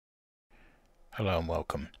Hello and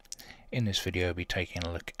welcome. In this video I'll be taking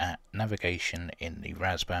a look at navigation in the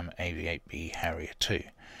RAZBAM AV-8B Harrier 2.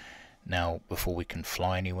 Now before we can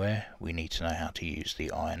fly anywhere we need to know how to use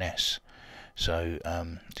the INS. So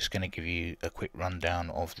just going to give you a quick rundown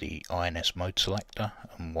of the INS mode selector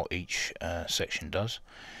and what each section does.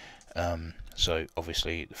 So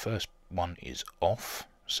obviously the first one is off,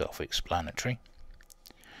 self-explanatory.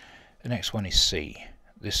 The next one is C.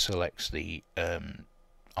 This selects the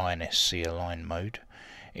INS C align mode.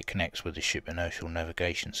 It connects with the Ship Inertial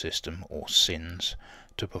Navigation System, or SINS,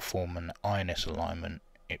 to perform an INS alignment.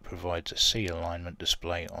 It provides a C alignment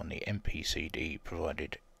display on the MPCD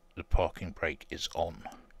provided the parking brake is on.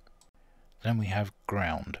 Then we have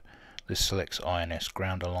ground. This selects INS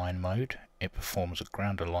ground align mode. It performs a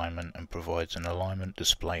ground alignment and provides an alignment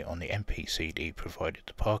display on the MPCD provided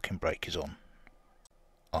the parking brake is on.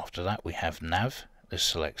 After that we have nav. This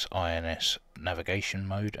selects INS navigation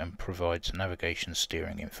mode and provides navigation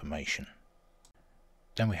steering information.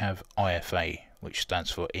 Then we have IFA, which stands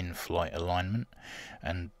for in-flight alignment,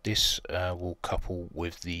 and this will couple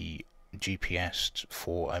with the GPS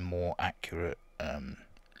for a more accurate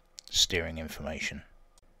steering information.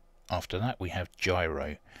 After that we have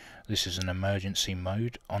gyro. This is an emergency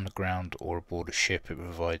mode. On the ground or aboard a ship it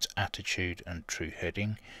provides attitude and true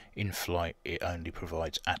heading. In flight it only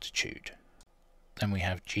provides attitude. Then we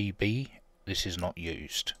have GB. This is not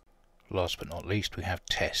used. Last but not least we have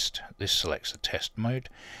test. This selects the test mode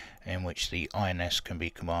in which the INS can be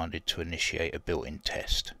commanded to initiate a built-in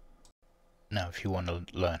test. Now if you want to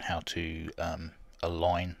learn how to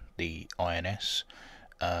align the INS,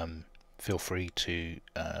 feel free to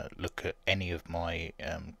look at any of my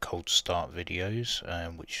cold start videos,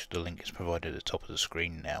 which the link is provided at the top of the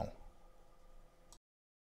screen now.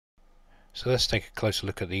 So let's take a closer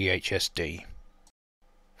look at the EHSD.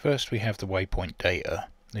 First we have the waypoint data.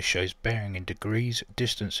 This shows bearing in degrees,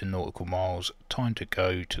 distance in nautical miles, time to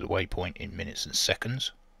go to the waypoint in minutes and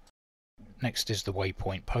seconds. Next is the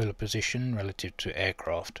waypoint polar position relative to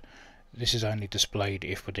aircraft. This is only displayed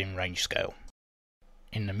if within range scale.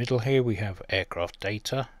 In the middle here we have aircraft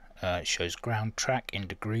data. It shows ground track in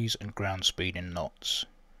degrees and ground speed in knots.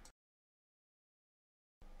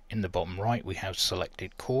 In the bottom right we have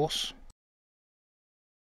selected course.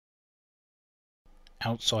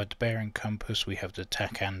 Outside the bearing compass we have the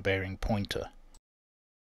TACAN bearing pointer.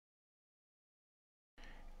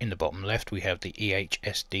 In the bottom left we have the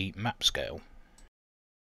EHSD map scale.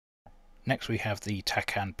 Next we have the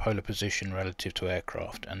TACAN polar position relative to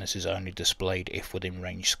aircraft, and this is only displayed if within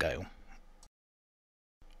range scale.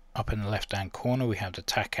 Up in the left hand corner we have the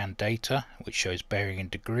TACAN data, which shows bearing in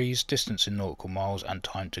degrees, distance in nautical miles and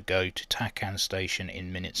time to go to TACAN station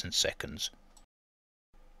in minutes and seconds.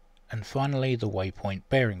 And finally the waypoint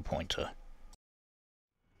bearing pointer.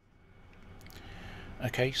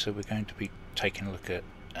 Okay, so we're going to be taking a look at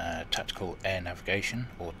tactical air navigation,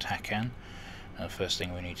 or TACAN. The first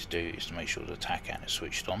thing we need to do is to make sure the TACAN is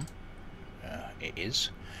switched on. It is.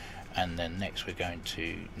 And then next we're going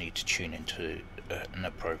to need to tune into an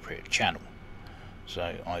appropriate channel.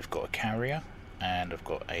 So I've got a carrier and I've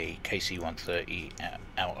got a KC-130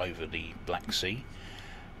 out over the Black Sea.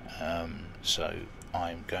 So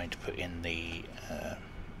I'm going to put in the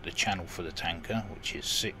channel for the tanker, which is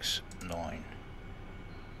 69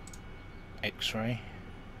 X-ray,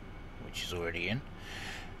 which is already in.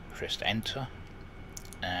 Press enter,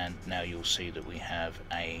 and now you'll see that we have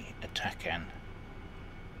a TACAN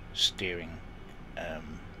steering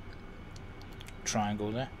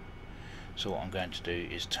triangle there. So what I'm going to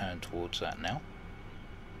do is turn towards that now.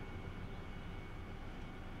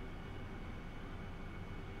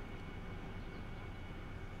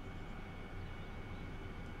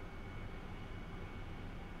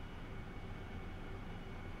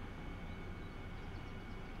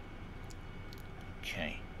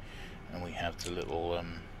 Okay, and we have the little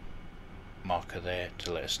marker there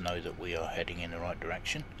to let us know that we are heading in the right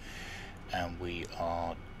direction, and we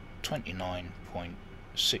are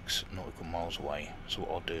 29.6 nautical miles away. So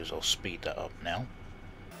what I'll do is I'll speed that up now.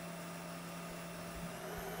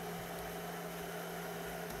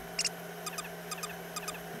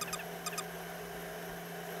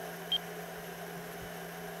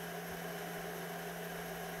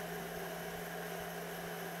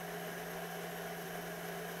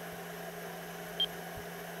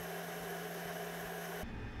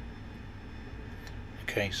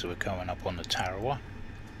 Okay, so we're coming up on the Tarawa,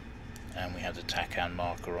 and we have the TACAN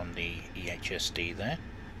marker on the EHSD there.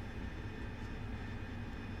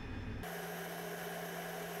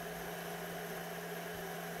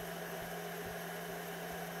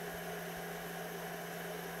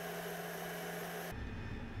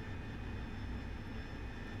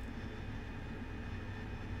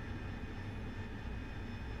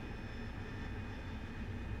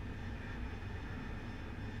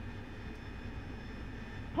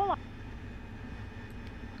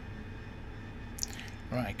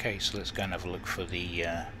 Right, okay, so let's go and have a look for the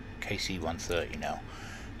KC-130 now.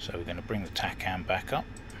 So we're going to bring the TACAN back up,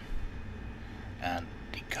 and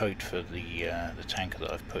the code for the tanker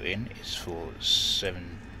that I've put in is for 70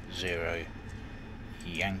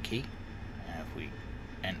 Yankee. And if we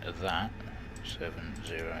enter that,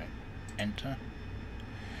 70 enter,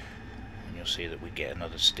 and you'll see that we get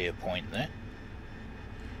another steer point there,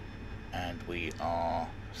 and we are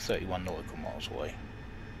 31 nautical miles away.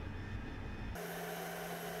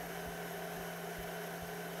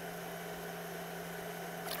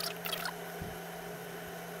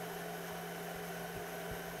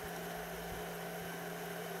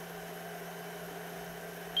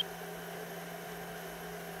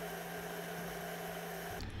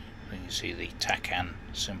 You see the TACAN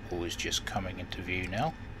symbol is just coming into view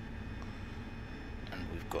now, and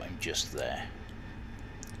we've got him just there.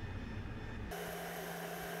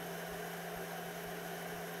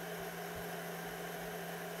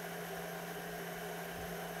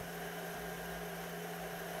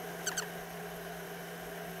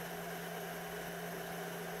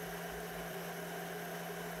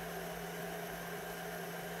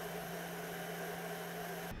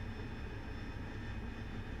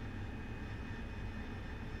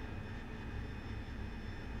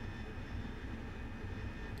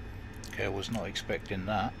 Okay, I was not expecting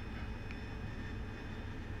that.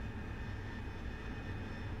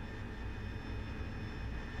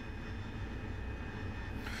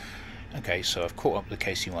 Okay, so I've caught up the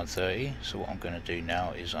KC-130, so what I'm going to do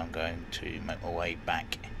now is I'm going to make my way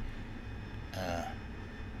back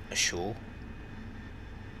ashore.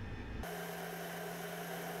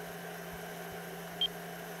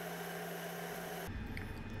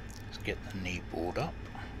 Let's get the knee board up.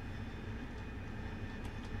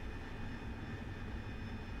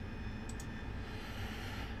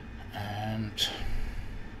 And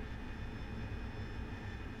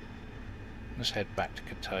let's head back to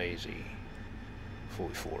Kataizi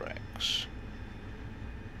 44X.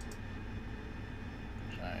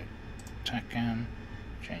 So TACAN,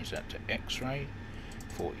 change that to X-ray,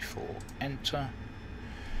 44, enter,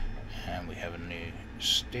 and we have a new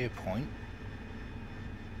steer point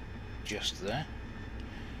just there,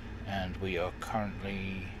 and we are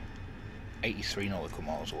currently 83 nautical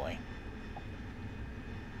miles away.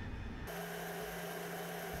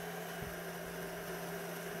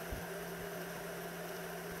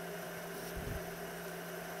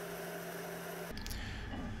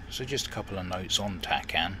 So just a couple of notes on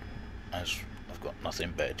TACAN, as I've got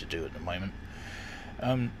nothing better to do at the moment.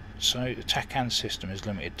 So the TACAN system is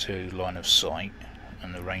limited to line of sight,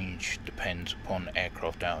 and the range depends upon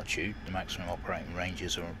aircraft altitude. The maximum operating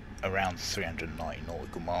ranges are around 390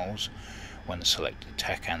 nautical miles when the selected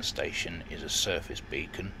TACAN station is a surface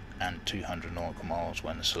beacon, and 200 nautical miles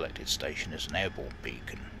when the selected station is an airborne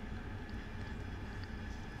beacon.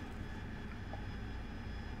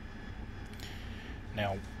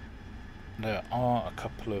 Now, there are a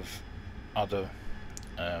couple of other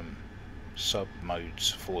sub modes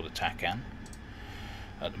for the TACAN.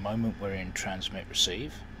 At the moment we're in transmit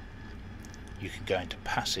receive. You can go into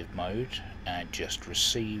passive mode and just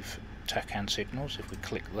receive TACAN signals. If we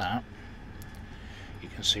click that, you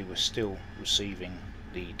can see we're still receiving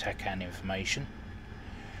the TACAN information,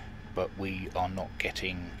 but we are not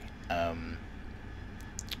getting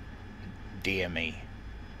DME.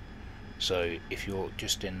 So if you're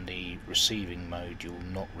just in the receiving mode, you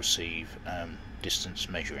will not receive distance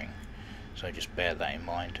measuring, so just bear that in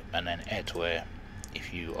mind. And then air to air,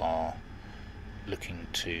 if you are looking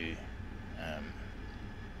to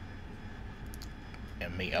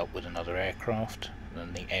meet up with another aircraft,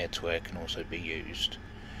 then the air to air can also be used.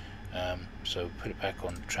 So put it back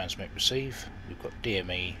on transmit receive. We've got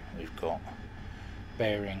DME, we've got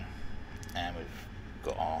bearing, and we've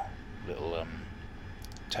got our little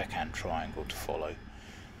TACAN triangle to follow.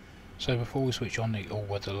 So before we switch on the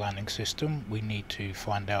all-weather landing system, we need to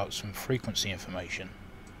find out some frequency information.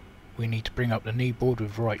 We need to bring up the knee board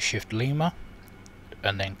with right shift lemur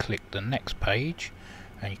and then click the next page,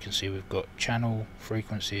 and you can see we've got channel,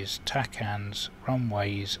 frequencies, TACANs,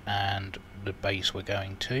 runways, and the base we're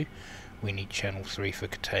going to. We need channel 3 for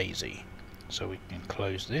Kataizi, so we can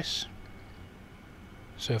close this.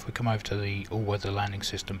 So if we come over to the all-weather landing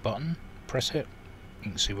system button, press it, you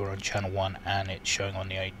can see we're on channel 1 and it's showing on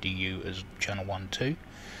the ADU as channel 1 too.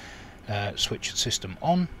 Switch the system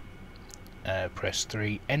on, press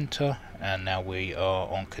 3, enter, and now we are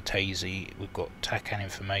on Kataizi. We've got TACAN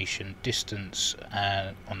information, distance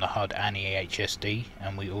on the HUD and EHSD,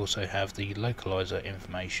 and we also have the localizer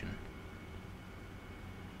information.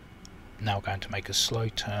 Now we're going to make a slow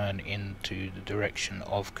turn into the direction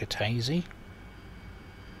of Kataizi.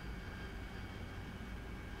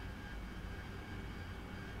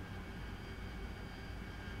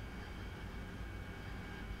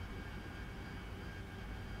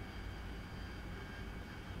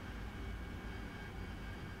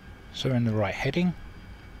 So we're in the right heading,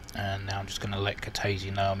 and now I'm just going to let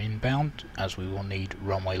Katase know I'm inbound, as we will need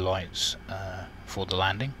runway lights for the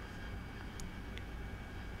landing.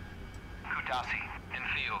 Katase, in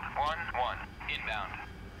field 1-1, inbound.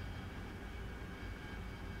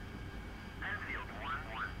 Field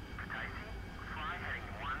 1-1, Katase, fly heading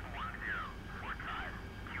 110, 45,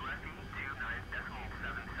 QFE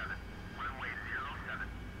 29.77, runway 07,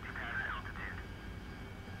 TACAN altitude.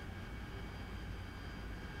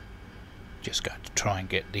 Just going to try and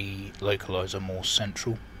get the localizer more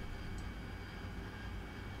central.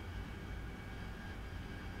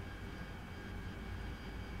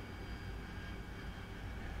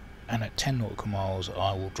 And at 10 nautical miles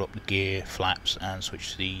I will drop the gear, flaps and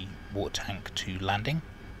switch the water tank to landing.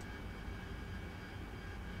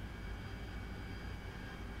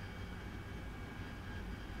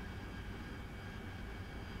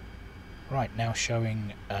 Right, now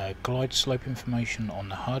showing glide slope information on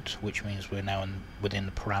the HUD, which means we're now within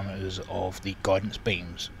the parameters of the guidance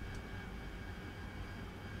beams.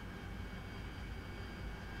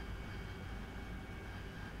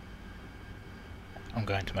 I'm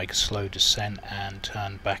going to make a slow descent and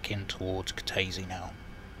turn back in towards Katase now.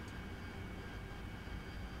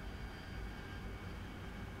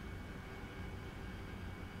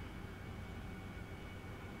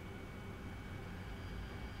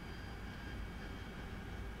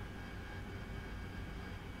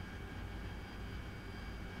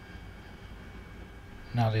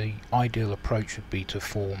 Now the ideal approach would be to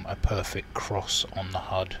form a perfect cross on the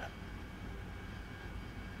HUD.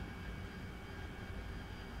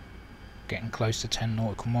 Getting close to 10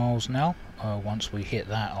 nautical miles now. Once we hit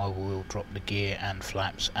that I will drop the gear and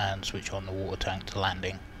flaps and switch on the water tank to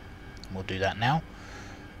landing. And we'll do that now.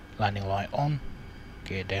 Landing light on,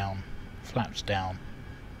 gear down, flaps down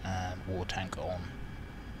and water tank on.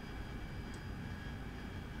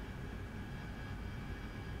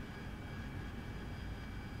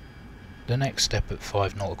 The next step at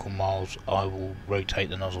 5 nautical miles I will rotate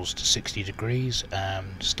the nozzles to 60 degrees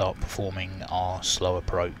and start performing our slow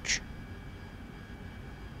approach.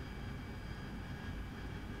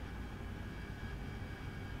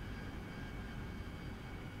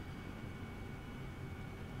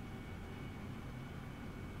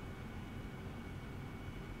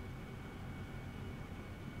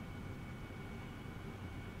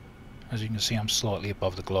 As you can see, I'm slightly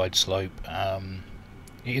above the glide slope.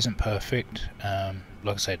 It isn't perfect.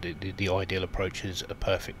 Like I said, the ideal approach is a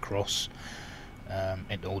perfect cross.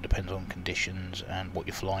 It all depends on conditions and what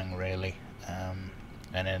you're flying really.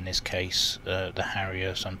 And in this case, the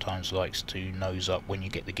Harrier sometimes likes to nose up when you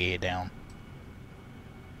get the gear down.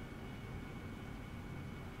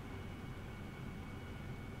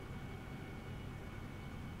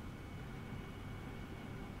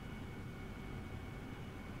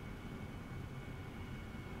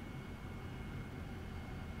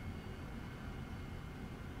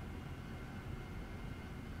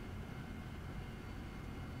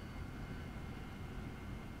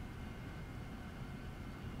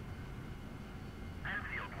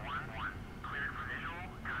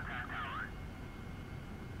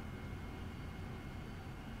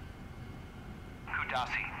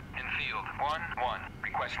 In field 1-1,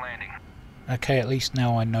 request landing. Okay, at least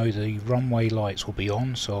now I know the runway lights will be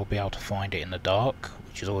on, so I'll be able to find it in the dark,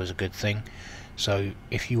 which is always a good thing. So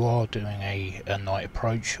if you are doing a night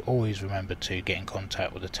approach, always remember to get in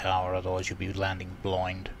contact with the tower, otherwise you'll be landing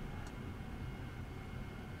blind.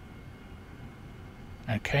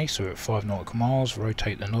 Okay, so we're at 5 nautical miles,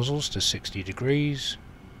 rotate the nozzles to 60 degrees.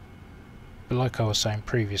 But like I was saying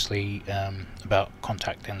previously about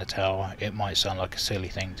contacting the tower, it might sound like a silly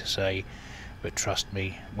thing to say, but trust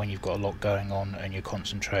me, when you've got a lot going on and you're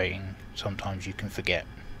concentrating, sometimes you can forget.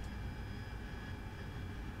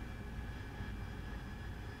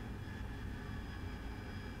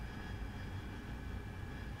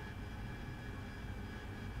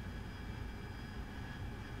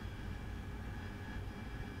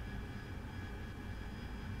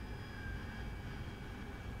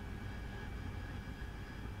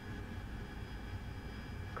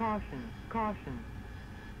 Caution, caution.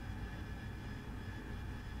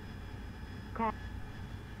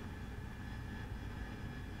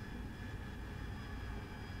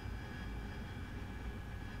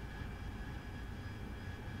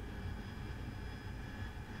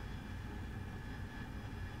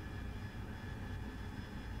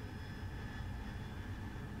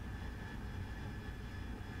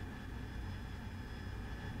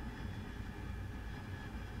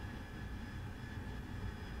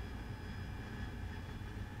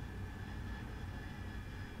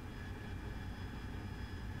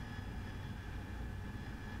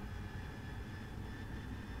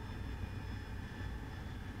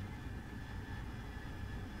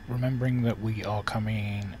 remembering that we are coming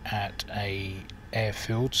in at a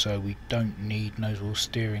airfield, so we don't need nose wheel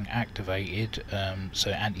steering activated,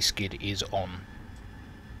 so anti-skid is on.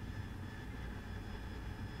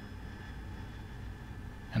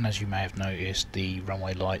 And as you may have noticed, the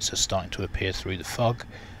runway lights are starting to appear through the fog,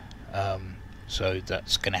 so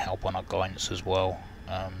that's going to help on our guidance as well.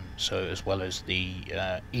 So as well as the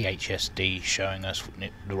EHSD showing us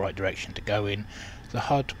the right direction to go in, the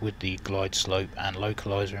HUD with the glide slope and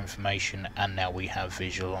localizer information, and now we have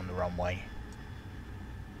visual on the runway.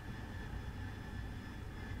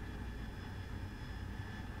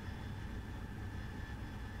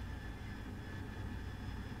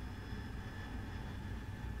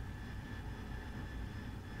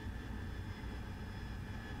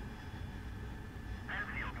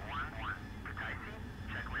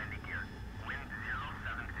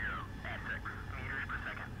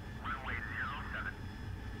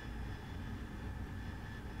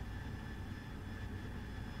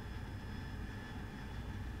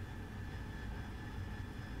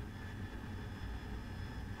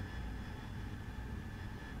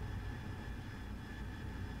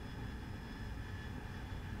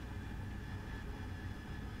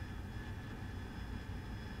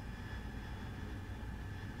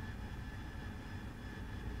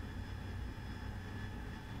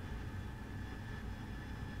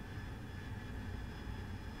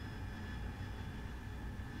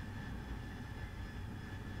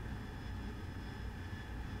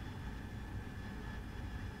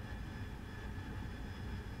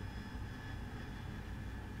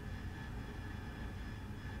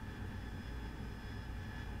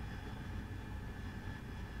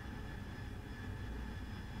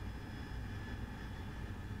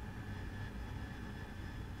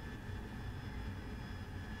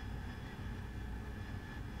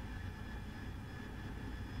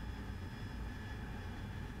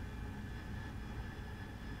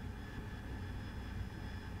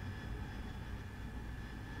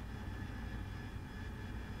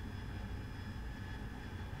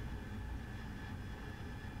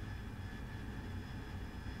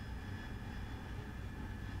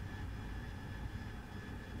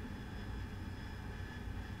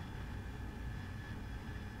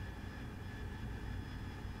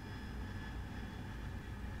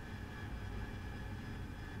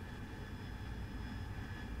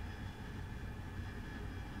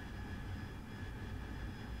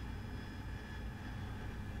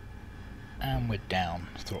 And we're down,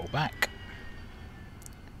 throttle back.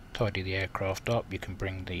 Tidy the aircraft up. You can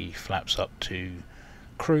bring the flaps up to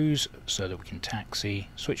cruise so that we can taxi,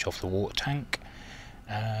 switch off the water tank,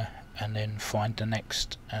 and then find the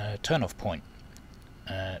next turn-off point.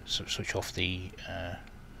 So switch off the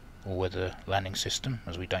all-weather landing system,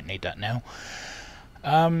 as we don't need that now.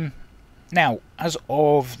 Now, as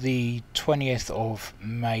of the 20th of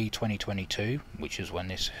May 2022, which is when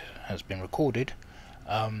this has been recorded,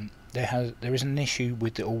 there is an issue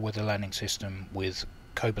with the all-weather landing system with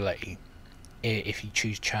Cockpit. If you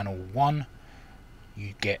choose channel 1,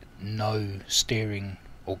 you get no steering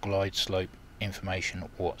or glide slope information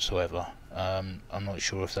whatsoever. I'm not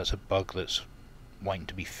sure if that's a bug that's waiting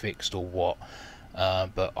to be fixed or what,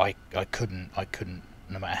 but I couldn't,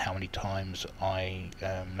 no matter how many times I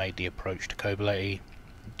made the approach to Cockpit,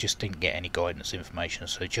 just didn't get any guidance information.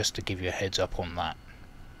 So just to give you a heads up on that.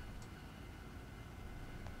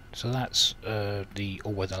 So that's the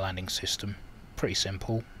all-weather landing system. Pretty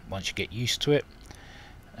simple once you get used to it.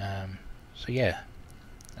 So yeah,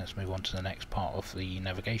 let's move on to the next part of the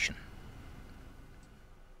navigation.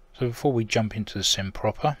 So before we jump into the sim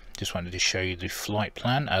proper, just wanted to show you the flight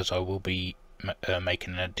plan, as I will be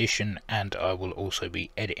making an addition, and I will also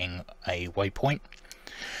be editing a waypoint.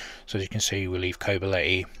 So as you can see, we'll leave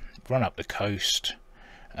Cockpit, run up the coast,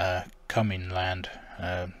 come inland.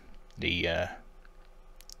 The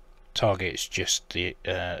target is just the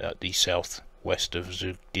southwest of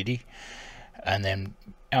Zugdidi, and then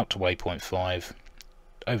out to waypoint 5,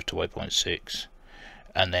 over to waypoint 6,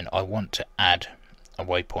 and then I want to add a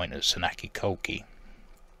waypoint at Senaki Kolki.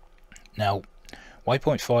 Now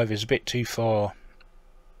waypoint 5 is a bit too far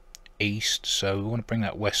east, so we want to bring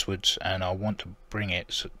that westwards, and I want to bring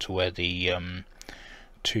it to where the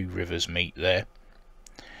two rivers meet there.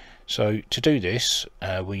 So to do this,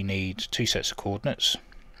 we need two sets of coordinates.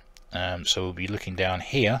 So we'll be looking down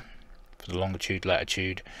here for the longitude,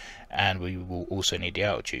 latitude, and we will also need the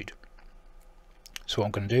altitude. So what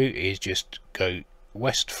I'm going to do is just go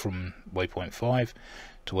west from waypoint 5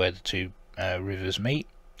 to where the two rivers meet,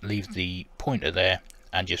 leave the pointer there,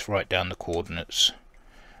 and just write down the coordinates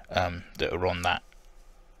that are on that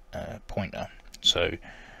pointer. So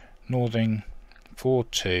northing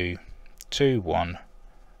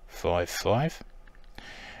 422155,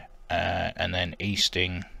 and then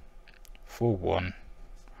easting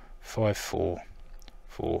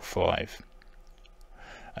 415445,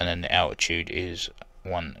 and then the altitude is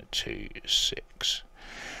 126.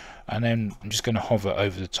 And then I'm just going to hover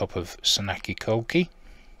over the top of Selector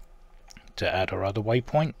to add our other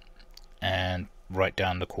waypoint and write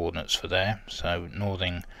down the coordinates for there. So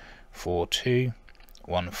northing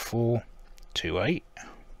 421428,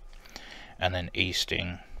 and then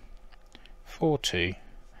easting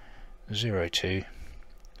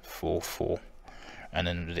 420244, and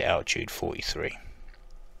then the altitude 43.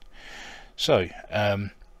 So now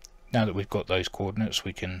that we've got those coordinates,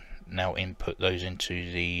 we can now input those into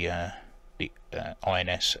the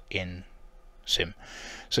INS in Sim.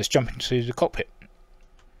 So let's jump into the cockpit.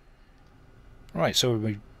 Right, so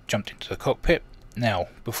we jumped into the cockpit. Now,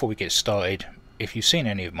 before we get started, if you've seen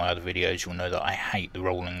any of my other videos, you'll know that I hate the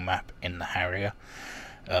rolling map in the Harrier,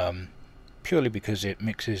 purely because it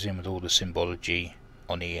mixes in with all the symbology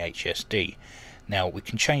on the EHSD. Now, we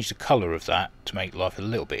can change the colour of that to make life a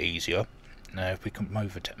little bit easier. Now, if we come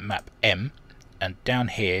over to map M, and down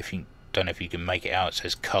here, if you don't know if you can make it out, it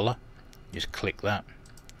says colour. Just click that,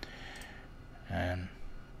 and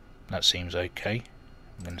that seems okay.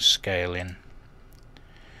 I'm going to scale in.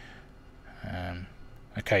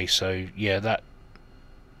 Okay, so yeah, that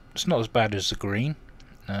it's not as bad as the green,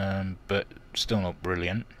 but still not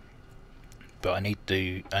brilliant. But I need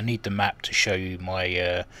the map to show you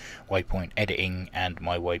my waypoint editing and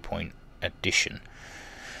my waypoint addition.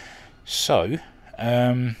 So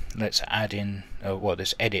let's add in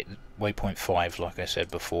let's edit waypoint 5 like I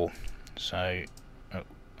said before. So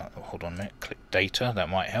hold on a minute, click data, that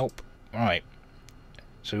might help. Right,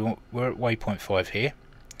 so we're at waypoint 5 here,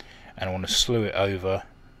 and I want to slew it over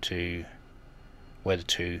to where the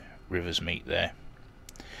two rivers meet there.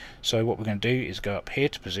 So what we're going to do is go up here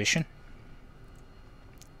to position,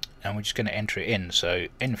 and we're just going to enter it in. So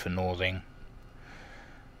in for northing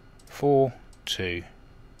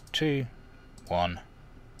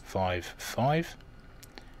 422155,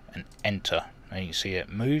 and enter. Now you can see it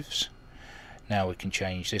moves. Now we can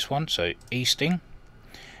change this one, so easting.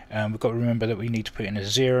 We've got to remember that we need to put in a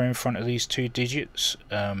 0 in front of these two digits,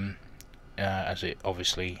 as it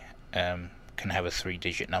obviously can have a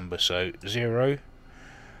 3-digit number. So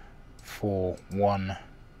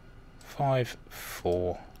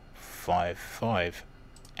 0415455,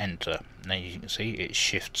 enter. Now you can see it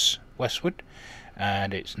shifts westward,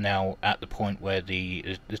 and it's now at the point where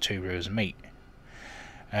the two rivers meet.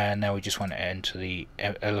 And now we just want to enter the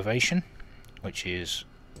elevation, which is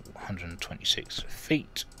 126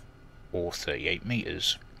 feet or 38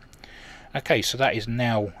 meters. Okay, so that is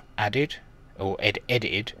now added or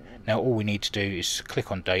edited. Now all we need to do is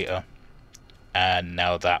click on data, and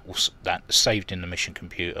now that's saved in the mission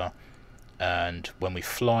computer, and when we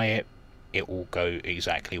fly it, it will go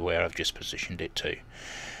exactly where I've just positioned it to.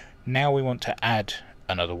 Now we want to add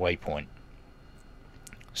another waypoint.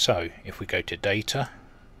 So if we go to data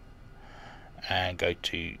and go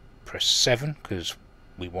to press 7, because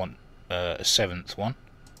we want a 7th one,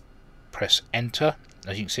 press enter.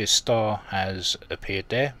 As you can see, a star has appeared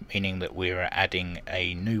there, meaning that we're adding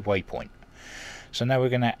a new waypoint. So now we're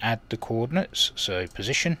going to add the coordinates. So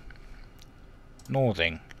position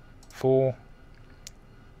northing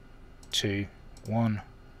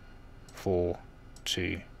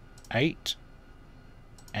 421428,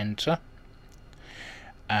 enter,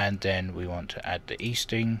 and then we want to add the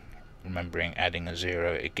easting, remembering adding a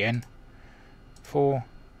 0 again,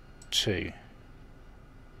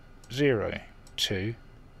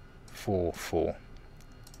 420244,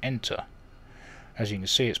 enter. As you can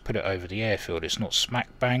see, it's put it over the airfield. It's not smack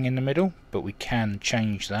bang in the middle, but we can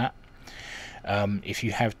change that. If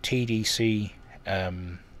you have TDC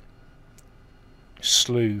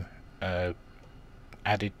slew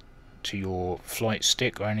added to your flight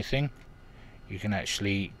stick or anything, you can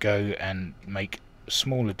actually go and make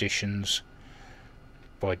small additions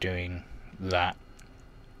by doing that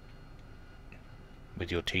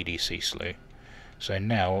with your TDC slew. So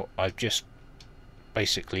now I've just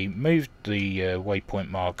basically moved the waypoint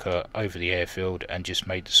marker over the airfield and just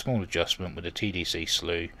made the small adjustment with the TDC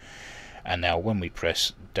slew, and now when we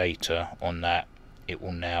press data on that, it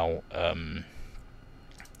will now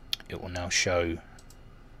show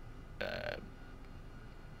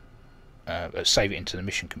save it into the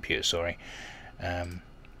mission computer, sorry. So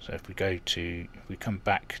if we come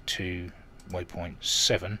back to waypoint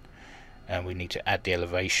 7, and we need to add the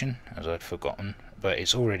elevation, as I'd forgotten, but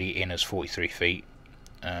it's already in as 43 feet,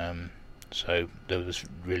 so there was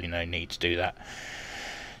really no need to do that.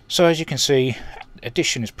 So as you can see,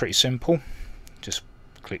 addition is pretty simple. Just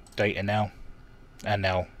click data now, and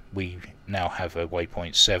now we have a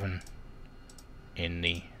waypoint 7 in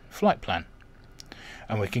the flight plan,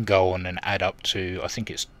 and we can go on and add up to, I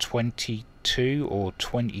think it's 22 or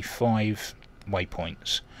 25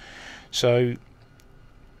 waypoints. So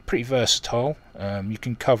pretty versatile. You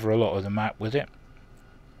can cover a lot of the map with it,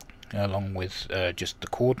 along with just the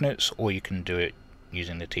coordinates, or you can do it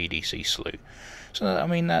using the TDC slew. So I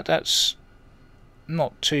mean that's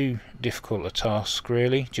not too difficult a task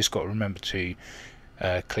really. Just got to remember to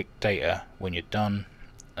click data when you're done,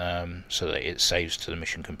 so that it saves to the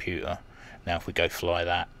mission computer. Now if we go fly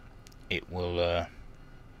that, it will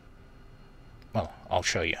well, I'll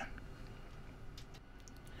show you.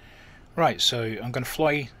 Right, so I'm going to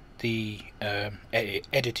fly the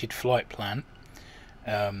edited flight plan,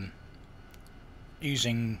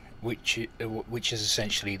 using which is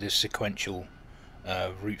essentially the sequential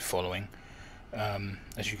route following.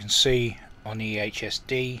 As you can see on the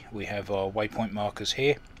EHSD, we have our waypoint markers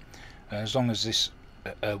here. As long as this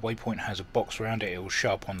waypoint has a box around it, it will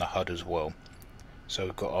show up on the HUD as well. So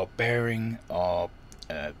we've got our bearing, our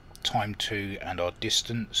time to, and our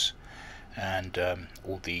distance, and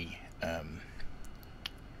all the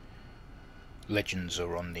legends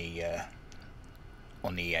are on the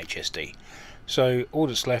EHSD. So all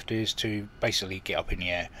that's left is to basically get up in the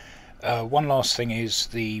air. One last thing is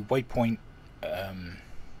the waypoint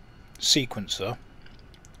sequencer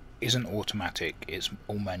isn't automatic, it's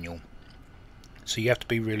all manual. So you have to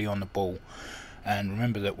be really on the ball, and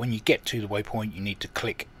remember that when you get to the waypoint you need to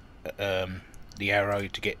click the arrow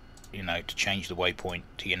to get, to change the waypoint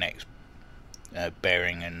to your next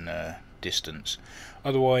bearing and distance.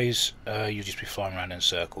 Otherwise you'll just be flying around in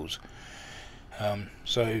circles.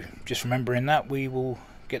 So just remembering that, we will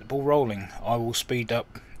get the ball rolling. I will speed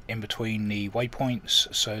up in between the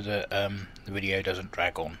waypoints so that the video doesn't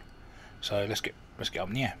drag on. So let's get up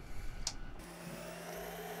in the air.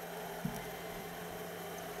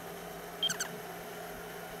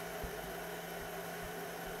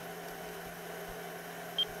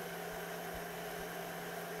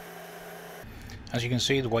 As you can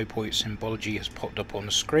see, the waypoint symbology has popped up on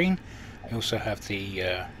the screen. We also have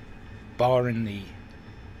the bar in the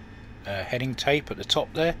heading tape at the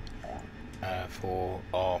top there for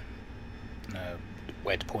our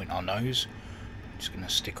where to point our nose. I'm just going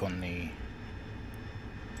to stick on the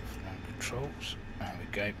flying controls. There we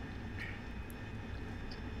go.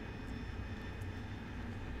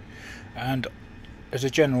 And as a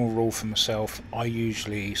general rule for myself, I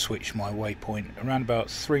usually switch my waypoint around about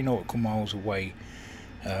 3 nautical miles away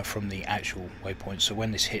from the actual waypoint. So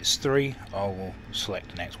when this hits 3, I will select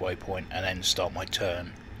the next waypoint and then start my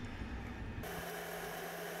turn.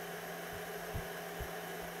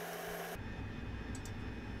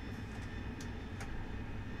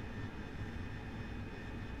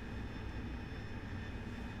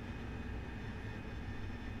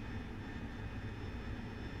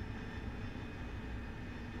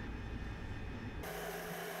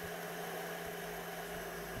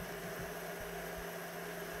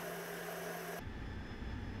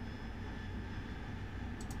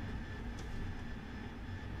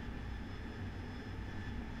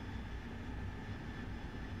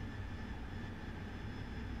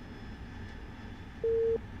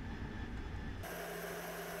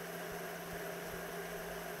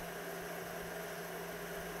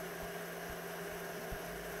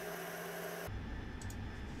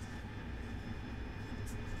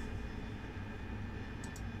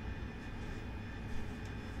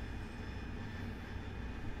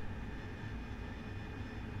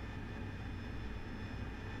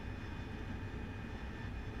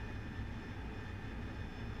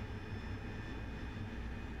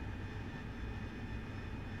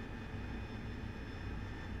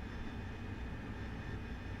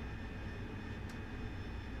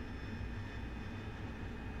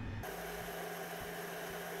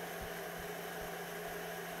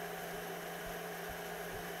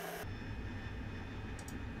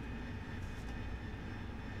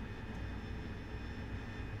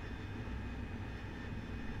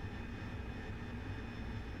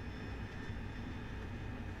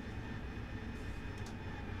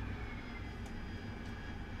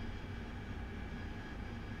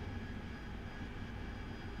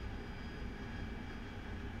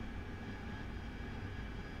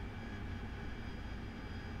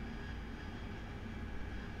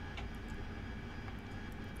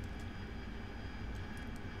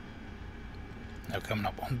 Now coming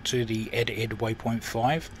up onto the edited waypoint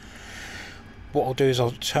 5, what I'll do is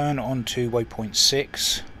I'll turn onto waypoint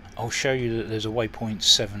 6 I'll show you that there's a waypoint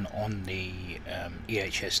 7 on the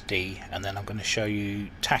EHSD, and then I'm going to show you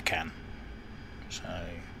TACAN. So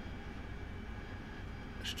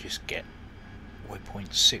let's just get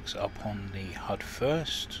waypoint 6 up on the HUD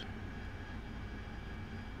first.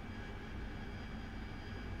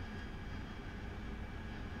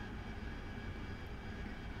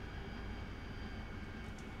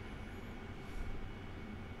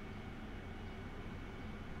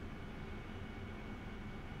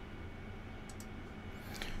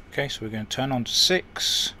 Okay, so we're going to turn on to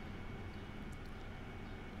 6.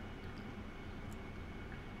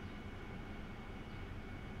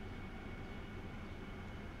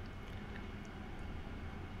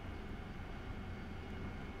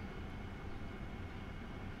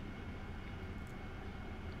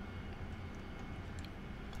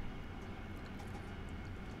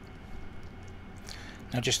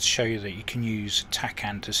 Now, just to show you that you can use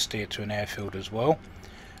TACAN to steer to an airfield as well,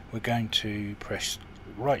 we're going to press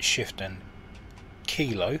right shift and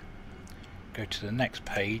kilo, go to the next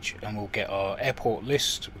page, and we'll get our airport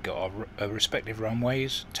list. We've got our respective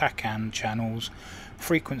runways, TACAN channels,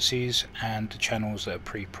 frequencies, and the channels that are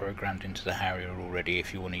pre-programmed into the Harrier already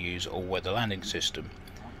if you want to use all-weather landing system.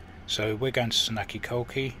 So we're going to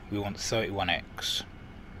Senaki-Kolki, we want 31X.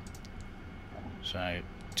 So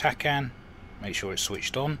TACAN, make sure it's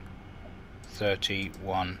switched on,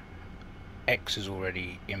 31X is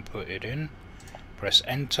already inputted in. Press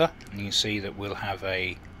enter and you see that we'll have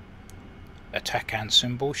a TACAN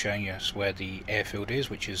symbol showing us where the airfield is,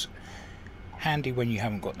 which is handy when you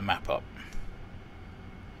haven't got the map up.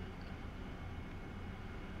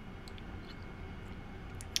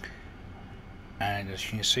 And as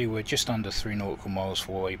you can see, we're just under 3 nautical miles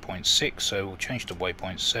for waypoint 6, so we'll change to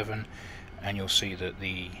waypoint 7 and you'll see that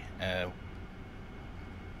the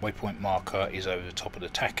waypoint marker is over the top of the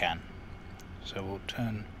TACAN. So we'll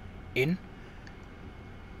turn in.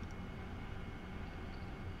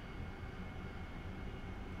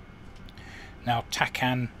 Now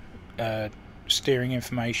TACAN steering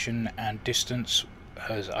information and distance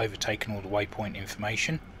has overtaken all the waypoint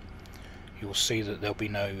information. You'll see that there'll be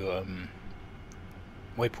no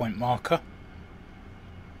waypoint marker.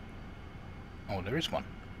 Oh, there is one.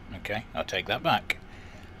 Okay, I'll take that back.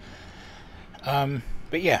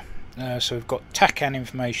 But yeah, so we've got TACAN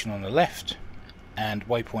information on the left and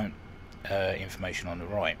waypoint information on the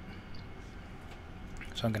right.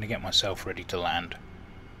 So I'm going to get myself ready to land.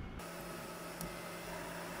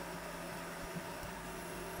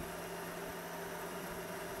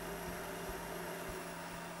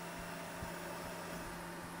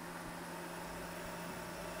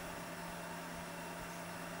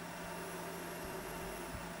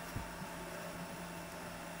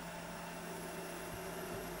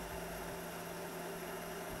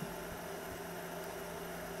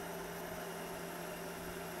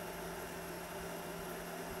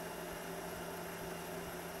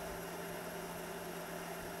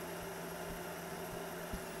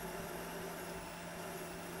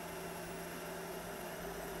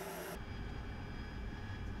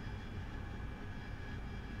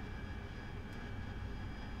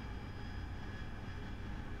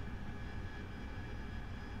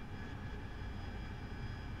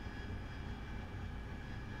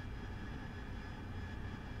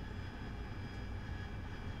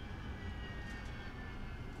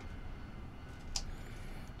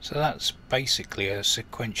 So that's basically a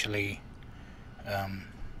sequentially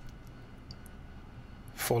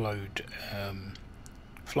followed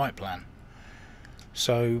flight plan.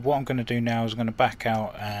 So what I'm going to do now is I'm going to back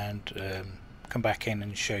out and come back in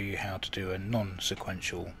and show you how to do a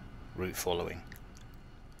non-sequential route following.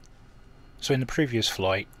 So in the previous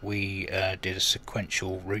flight we did a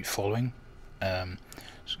sequential route following, going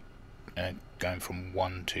from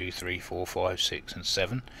 1, 2, 3, 4, 5, 6 and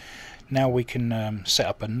 7. Now we can set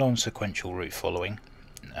up a non-sequential route following,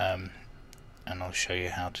 and I'll show you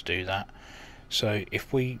how to do that. So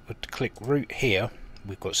if we were to click route here,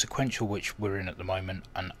 we've got sequential, which we're in at the moment,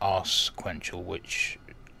 and sequential, which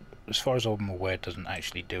as far as I'm aware doesn't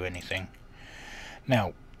actually do anything.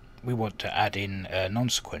 Now we want to add in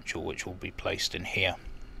non-sequential, which will be placed in here.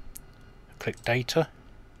 Click data,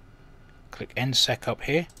 click NSEQ up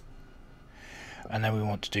here, and then we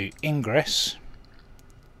want to do ingress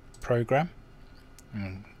program.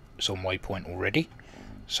 It's on waypoint already,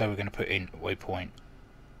 so we're going to put in waypoint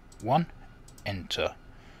 1, enter,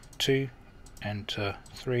 2, enter,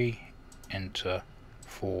 3, enter,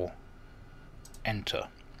 4, enter.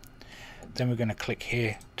 Then we're going to click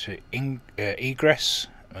here to egress.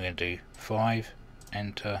 We're going to do 5,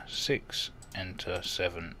 enter, 6, enter,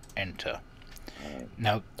 7, enter.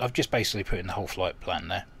 Now I've just basically put in the whole flight plan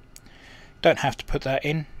there. Don't have to put that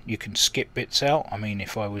in, you can skip bits out. I mean,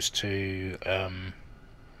 if I was to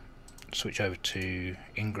switch over to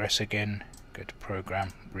ingress again, go to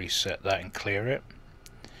program, reset that and clear it,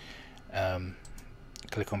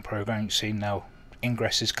 click on program, you see now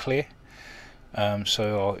ingress is clear.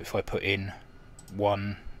 So if I put in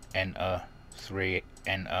 1, enter, 3,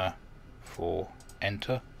 enter, 4,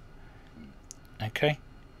 enter, okay,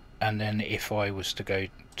 and then if I was to go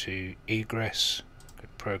to egress, go to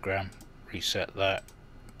program, reset that,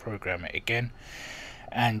 program it again,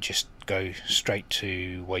 and just go straight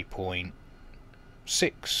to waypoint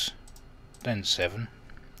 6, then 7.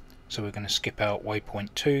 So we're going to skip out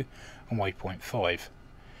waypoint 2 and waypoint 5.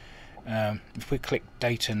 If we click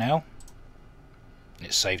data now,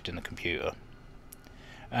 it's saved in the computer,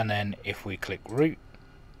 and then if we click route,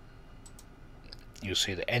 you'll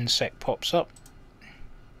see the NSEQ pops up,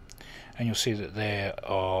 and you'll see that there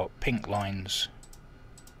are pink lines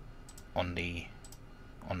on the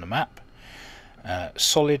map.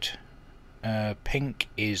 Solid pink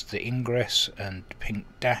is the ingress, and pink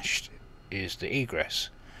dashed is the egress.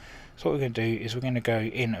 So what we're going to do is we're going to go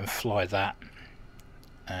in and fly that,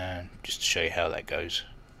 just to show you how that goes.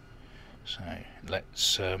 So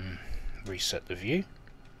let's reset the view.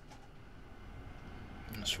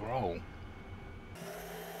 Let's roll.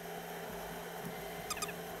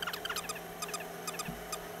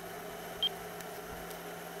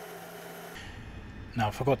 Now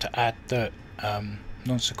I forgot to add that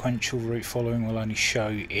non-sequential route following will only show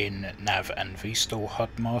in nav and VSTOL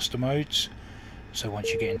HUD master modes. So once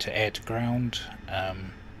you get into air to ground,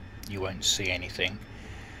 you won't see anything.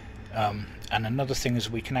 And another thing is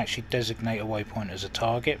we can actually designate a waypoint as a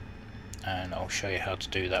target, and I'll show you how to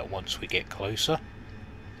do that once we get closer.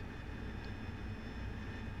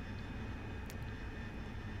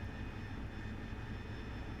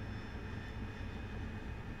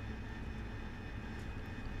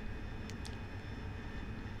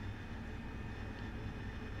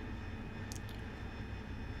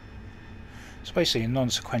 So basically,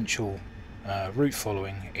 non-sequential route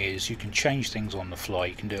following is you can change things on the fly.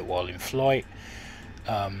 You can do it while in flight.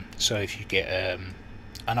 So if you get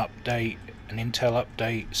an update, an intel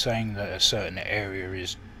update saying that a certain area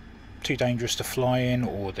is too dangerous to fly in,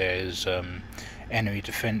 or there's enemy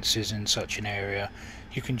defences in such an area,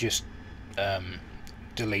 you can just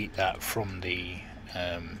delete that from the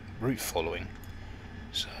route following.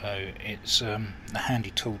 So it's a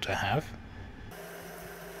handy tool to have.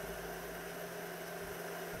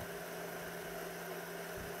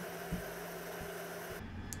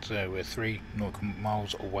 So we're 3 nautical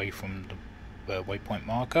miles away from the waypoint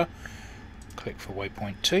marker. Click for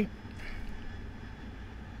waypoint 2,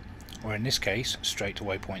 or in this case straight to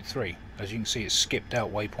waypoint 3. As you can see, it's skipped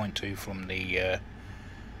out waypoint 2 from the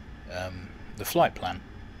flight plan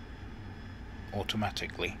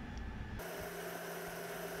automatically.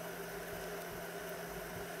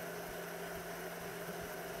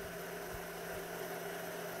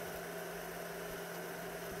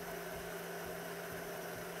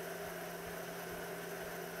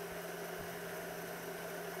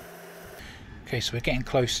 Okay, so we're getting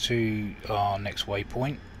close to our next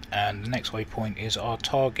waypoint, and the next waypoint is our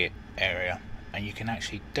target area, and you can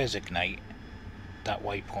actually designate that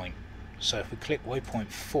waypoint. So if we click waypoint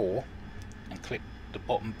 4 and click the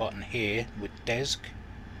bottom button here with desc,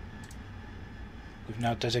 we've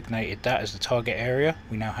now designated that as the target area.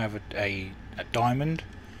 We now have a diamond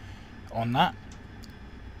on that.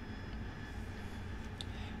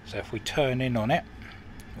 So if we turn in on it,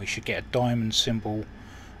 we should get a diamond symbol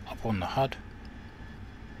up on the HUD.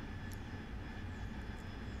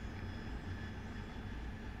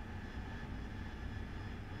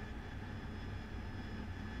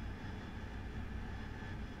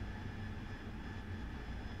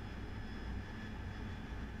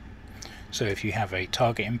 So if you have a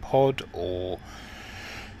targeting pod or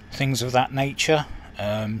things of that nature,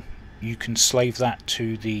 you can slave that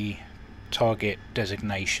to the target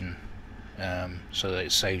designation, so that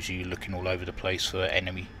it saves you looking all over the place for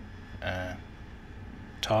enemy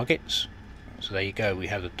targets. So there you go, we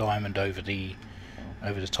have the diamond over the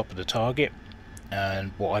top of the target,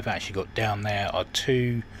 and what I've actually got down there are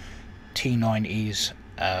 2 T90s,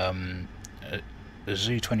 a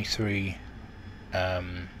Zoo-23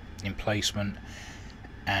 emplacement,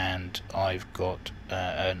 and I've got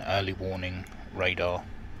an early warning radar.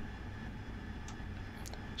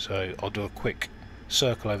 So I'll do a quick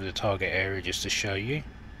circle over the target area just to show you.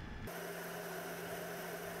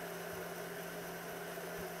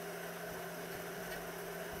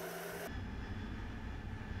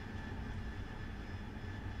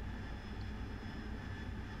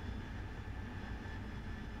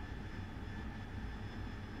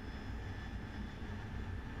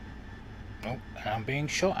 Oh, and I'm being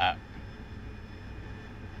shot at.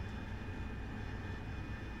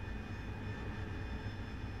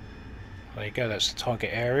 There you go, that's the target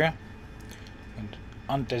area. And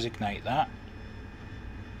undesignate that.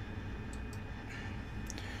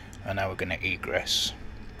 And now we're going to egress.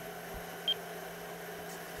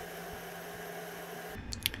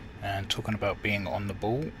 And talking about being on the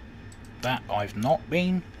ball, that I've not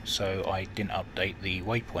been, so I didn't update the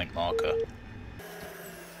waypoint marker.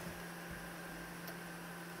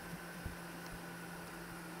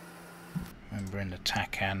 Remembering the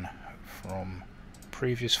TACAN from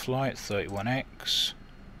previous flight, 31X.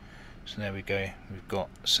 So there we go, we've got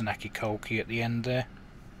Sanaki Kolki at the end there.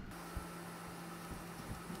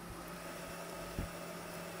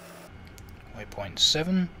 Waypoint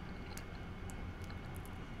 7.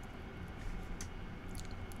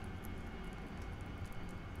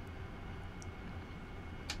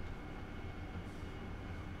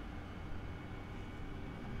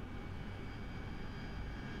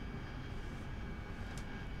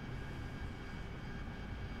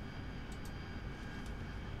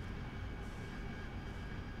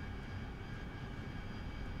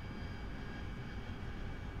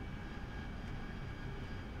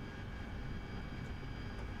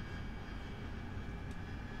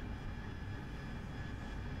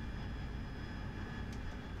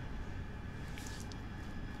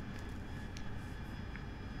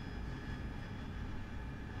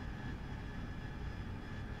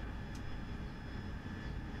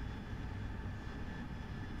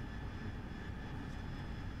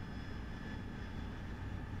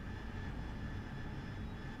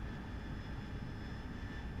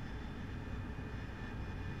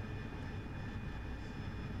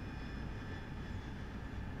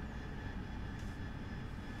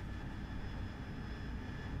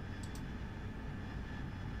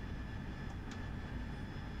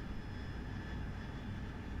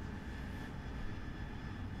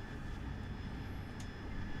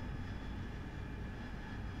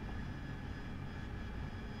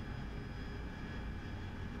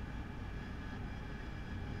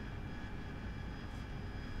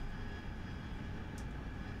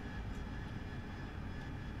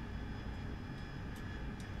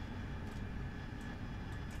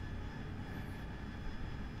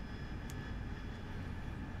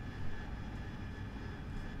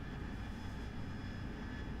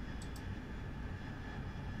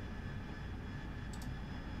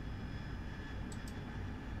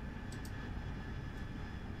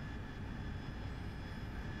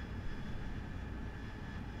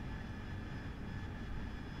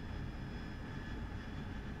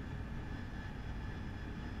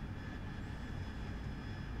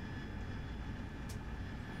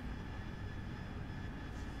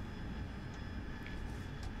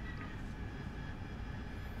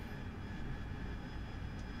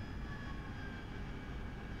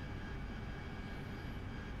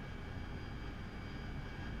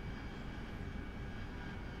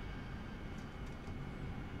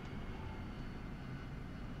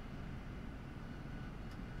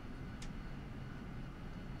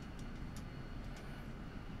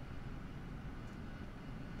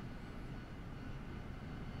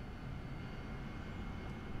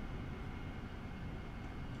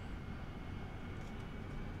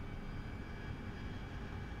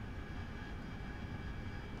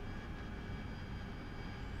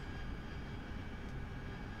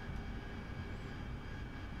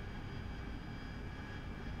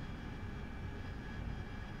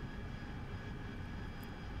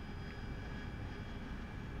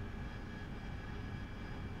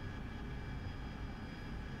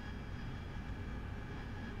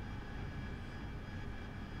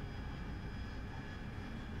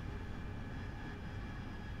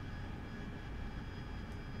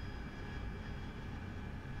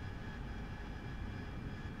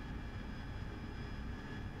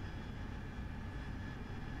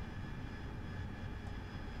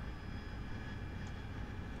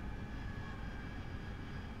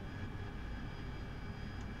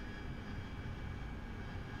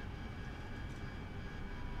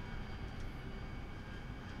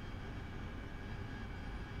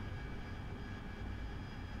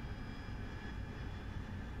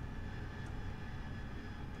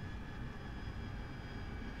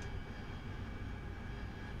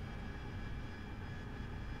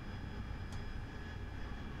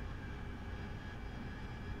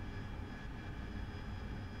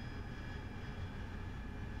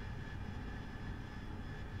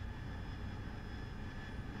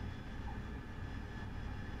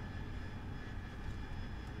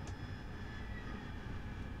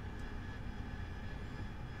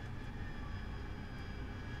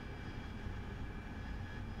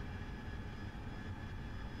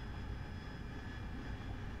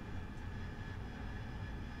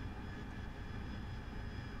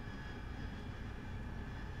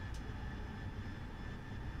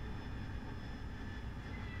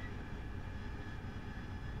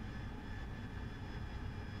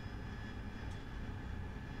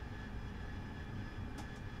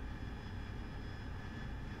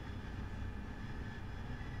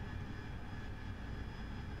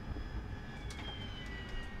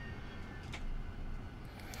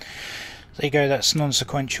 There you go, that's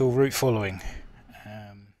non-sequential route following.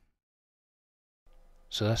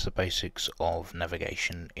 So that's the basics of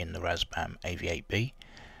navigation in the RAZBAM AV-8B.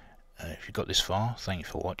 If you got this far, thank you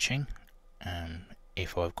for watching.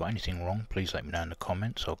 If I've got anything wrong, please let me know in the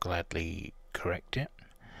comments. I'll gladly correct it.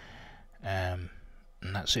 And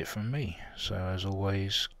that's it from me. So as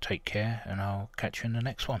always, take care, and I'll catch you in the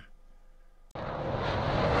next one.